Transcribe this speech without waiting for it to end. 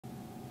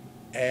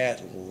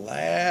At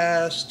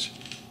last,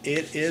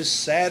 it is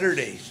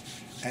Saturday,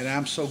 and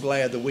I'm so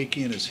glad the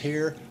weekend is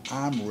here.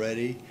 I'm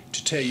ready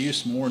to tell you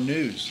some more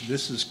news.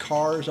 This is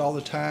Cars All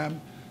the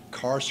Time,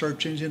 Car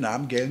Search Engine.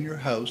 I'm Gavin, your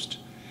host.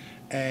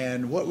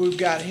 And what we've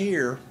got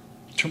here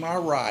to my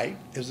right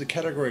is the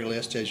category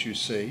list, as you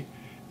see.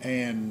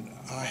 And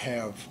I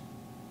have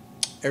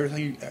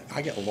everything.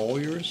 I get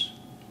lawyers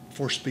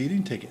for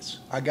speeding tickets.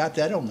 I got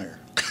that on there.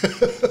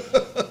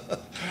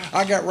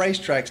 I got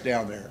racetracks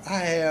down there. I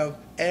have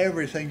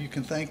everything you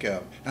can think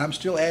of. And I'm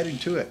still adding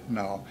to it and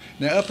all.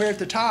 Now up here at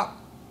the top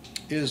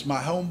is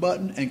my home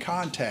button and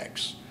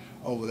contacts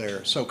over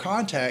there. So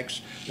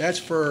contacts, that's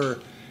for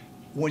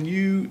when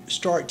you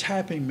start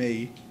typing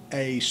me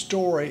a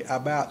story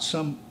about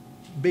some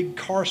big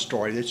car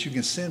story that you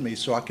can send me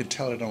so I can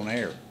tell it on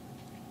air.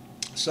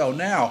 So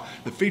now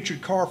the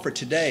featured car for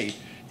today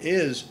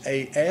is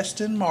a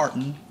Aston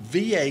Martin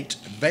V8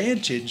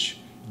 Vantage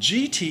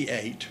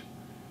GT8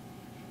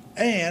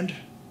 and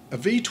a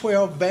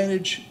V12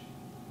 Vantage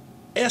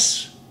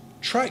S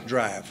track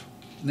drive.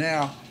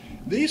 Now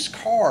these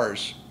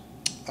cars,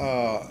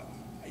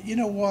 you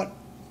know what,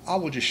 I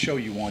will just show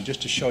you one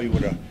just to show you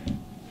what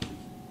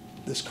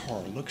this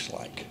car looks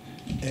like.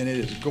 And it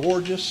is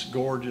gorgeous,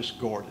 gorgeous,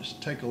 gorgeous.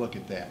 Take a look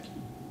at that.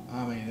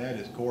 I mean, that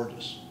is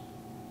gorgeous,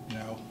 you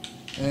know.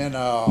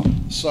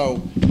 And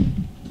so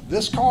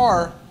this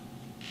car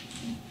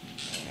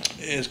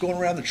is going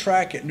around the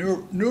track at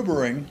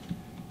Nürburgring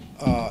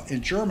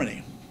in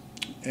Germany,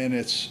 and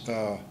it's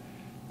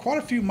quite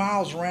a few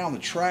miles around the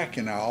track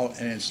and all,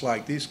 and it's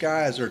like these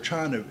guys are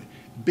trying to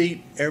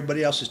beat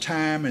everybody else's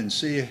time and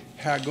see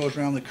how it goes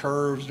around the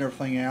curves and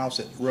everything else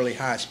at really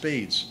high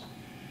speeds.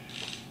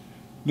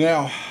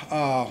 Now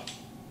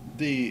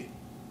the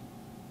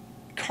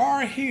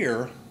car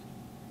here,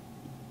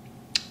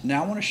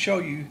 now I want to show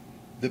you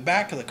the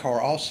back of the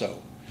car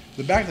also.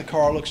 The back of the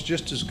car looks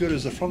just as good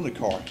as the front of the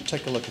car.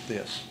 Take a look at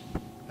this.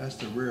 That's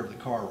the rear of the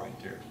car right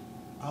there.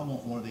 I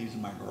want one of these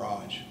in my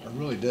garage. I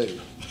really do.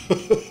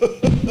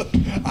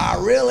 I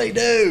really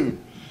do.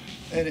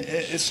 And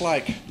it's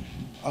like,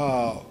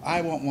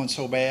 I want one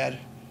so bad.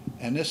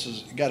 And this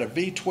has got a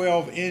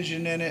V12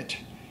 engine in it,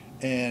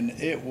 and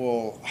it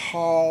will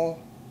haul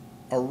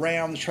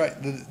around the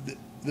track. The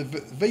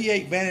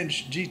V8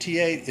 Vantage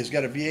GT8 has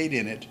got a V8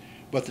 in it,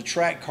 but the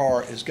track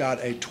car has got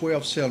a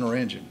 12-cylinder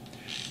engine.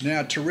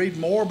 Now, to read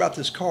more about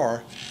this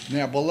car,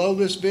 now below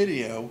this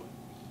video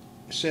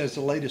it says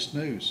the latest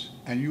news,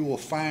 and you will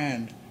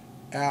find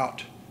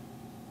out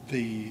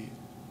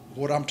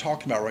what I'm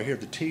talking about right here,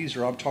 the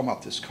teaser. I'm talking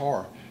about this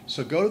car.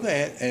 So go to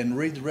that and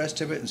read the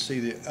rest of it and see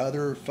the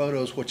other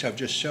photos which I've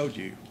just showed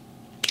you.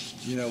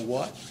 You know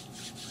what?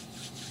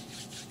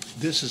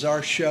 This is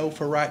our show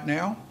for right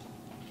now,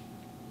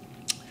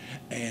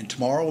 and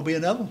tomorrow will be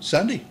another one,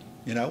 Sunday,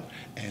 you know,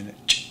 and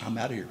I'm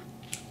out of here.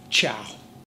 Ciao.